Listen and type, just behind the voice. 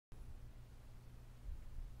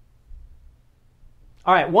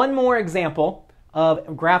All right, one more example of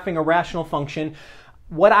graphing a rational function.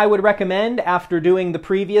 What I would recommend after doing the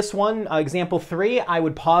previous one, example 3, I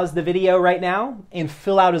would pause the video right now and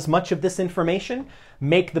fill out as much of this information,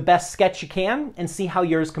 make the best sketch you can, and see how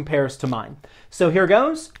yours compares to mine. So here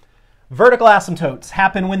goes. Vertical asymptotes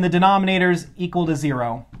happen when the denominators equal to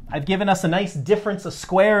 0. I've given us a nice difference of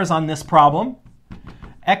squares on this problem.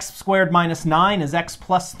 X squared minus 9 is x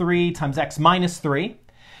plus 3 times x minus 3.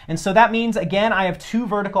 And so that means, again, I have two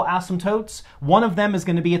vertical asymptotes. One of them is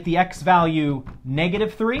going to be at the x value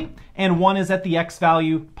negative 3, and one is at the x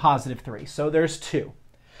value positive 3. So there's two.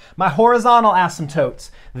 My horizontal asymptotes.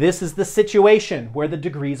 This is the situation where the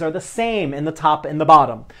degrees are the same in the top and the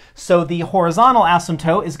bottom. So the horizontal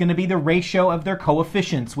asymptote is going to be the ratio of their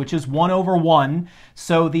coefficients, which is 1 over 1.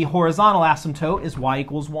 So the horizontal asymptote is y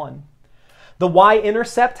equals 1. The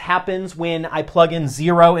y-intercept happens when I plug in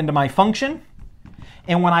 0 into my function.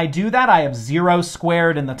 And when I do that, I have 0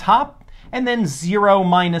 squared in the top, and then 0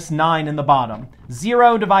 minus 9 in the bottom.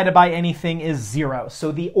 0 divided by anything is 0.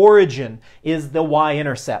 So the origin is the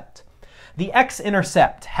y-intercept. The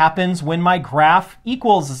x-intercept happens when my graph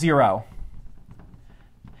equals 0.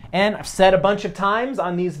 And I've said a bunch of times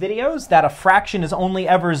on these videos that a fraction is only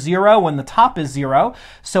ever 0 when the top is 0.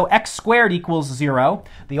 So x squared equals 0.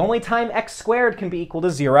 The only time x squared can be equal to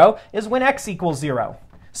 0 is when x equals 0.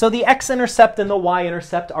 So the x-intercept and the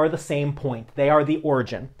y-intercept are the same point. They are the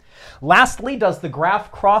origin. Lastly, does the graph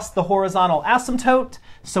cross the horizontal asymptote?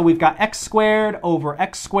 So we've got x squared over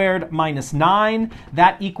x squared minus 9.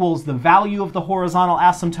 That equals the value of the horizontal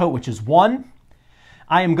asymptote, which is 1.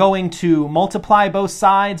 I am going to multiply both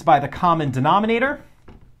sides by the common denominator.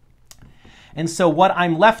 And so what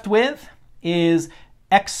I'm left with is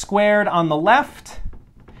x squared on the left,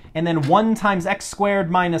 and then 1 times x squared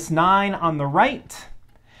minus 9 on the right.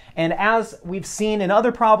 And as we've seen in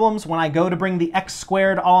other problems, when I go to bring the x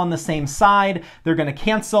squared all on the same side, they're going to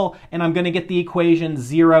cancel, and I'm going to get the equation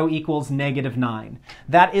 0 equals negative 9.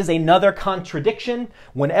 That is another contradiction.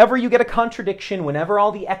 Whenever you get a contradiction, whenever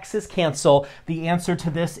all the x's cancel, the answer to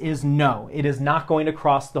this is no. It is not going to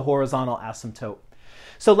cross the horizontal asymptote.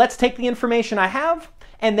 So let's take the information I have,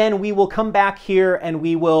 and then we will come back here and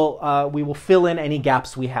we will fill in any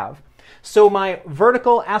gaps we have. So my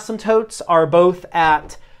vertical asymptotes are both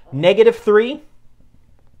at negative 3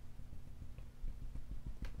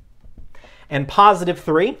 and positive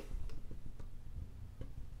 3.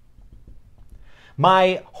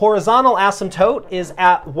 My horizontal asymptote is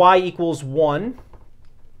at y equals 1.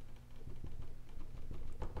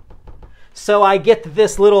 So I get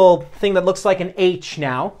this little thing that looks like an H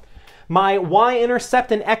now. My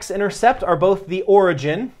y-intercept and x-intercept are both the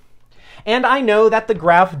origin. And I know that the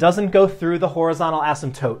graph doesn't go through the horizontal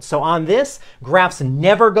asymptote. So on this, graphs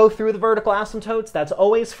never go through the vertical asymptotes. That's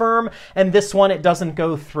always firm. And this one, it doesn't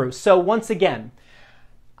go through. So once again,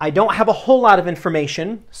 I don't have a whole lot of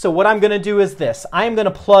information. So what I'm going to do is this. I am going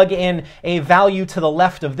to plug in a value to the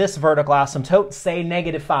left of this vertical asymptote, say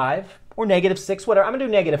negative 5 or negative 6, whatever. I'm going to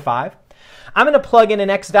do negative 5. I'm going to plug in an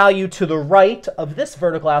x value to the right of this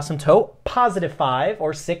vertical asymptote, positive 5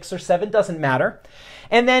 or 6 or 7, doesn't matter.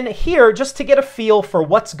 And then here, just to get a feel for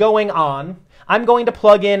what's going on, I'm going to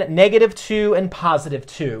plug in negative 2 and positive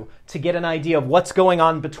 2 to get an idea of what's going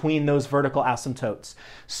on between those vertical asymptotes.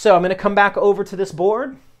 So I'm going to come back over to this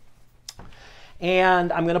board,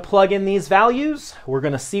 and I'm going to plug in these values. We're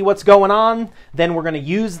going to see what's going on. Then we're going to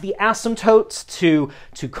use the asymptotes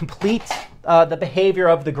to complete the behavior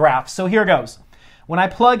of the graph. So here goes. When I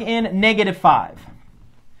plug in negative 5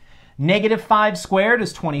 squared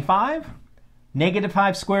is 25. Negative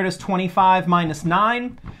 5 squared is 25 minus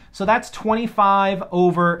 9. So that's 25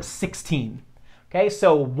 over 16. Okay,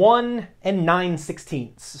 so 1 and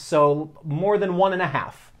 9/16. So more than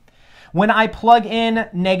 1.5. When I plug in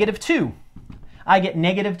negative 2, I get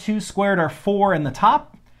negative 2 squared or 4 in the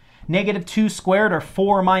top. Negative 2 squared or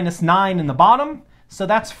 4 minus 9 in the bottom. So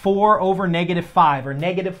that's 4 over negative 5, or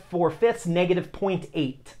negative 4/5, negative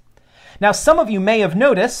 0.8. Now some of you may have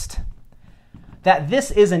noticed that this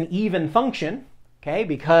is an even function, okay,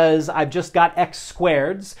 because I've just got x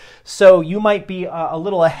squareds. So you might be a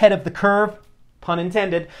little ahead of the curve, pun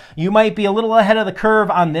intended. You might be a little ahead of the curve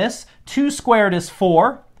on this. 2 squared is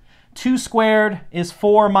 4. 2 squared is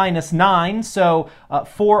 4 minus 9, so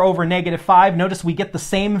 4 over negative 5. Notice we get the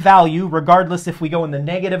same value regardless if we go in the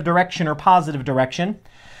negative direction or positive direction.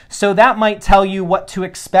 So that might tell you what to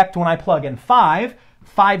expect when I plug in 5.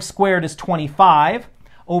 5 squared is 25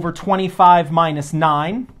 over 25 minus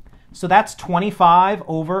 9. So that's 25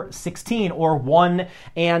 over 16, or 1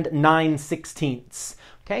 and 9/16.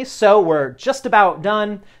 Okay, so we're just about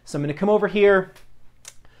done. So I'm going to come over here,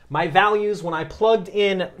 My values, when I plugged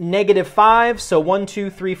in -5, so 1, 2,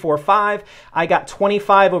 3, 4, 5, I got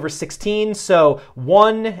 25 over 16, so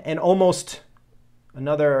 1 and almost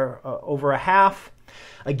another over a half.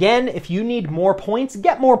 Again, if you need more points,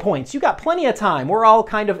 get more points. You got plenty of time. We're all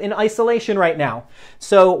kind of in isolation right now.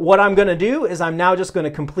 So what I'm going to do is I'm now just going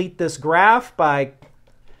to complete this graph by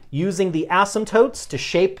using the asymptotes to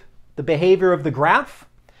shape the behavior of the graph.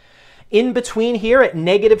 In between here at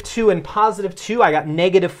 -2 and +2, I got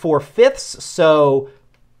 -4/5.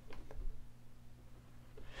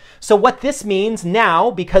 So what this means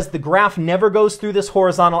now, because the graph never goes through this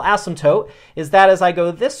horizontal asymptote, is that as I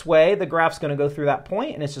go this way, the graph's going to go through that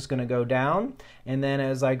point, and it's just going to go down. And then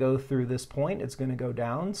as I go through this point, it's going to go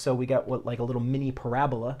down. So we got like a little mini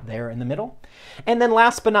parabola there in the middle. And then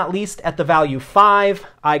last but not least, at the value 5,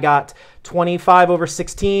 I got 25 over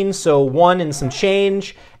 16, so 1 and some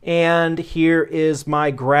change. And here is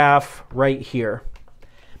my graph right here.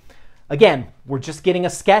 Again, we're just getting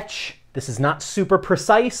a sketch. This is not super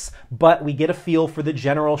precise, but we get a feel for the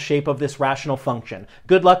general shape of this rational function.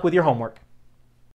 Good luck with your homework.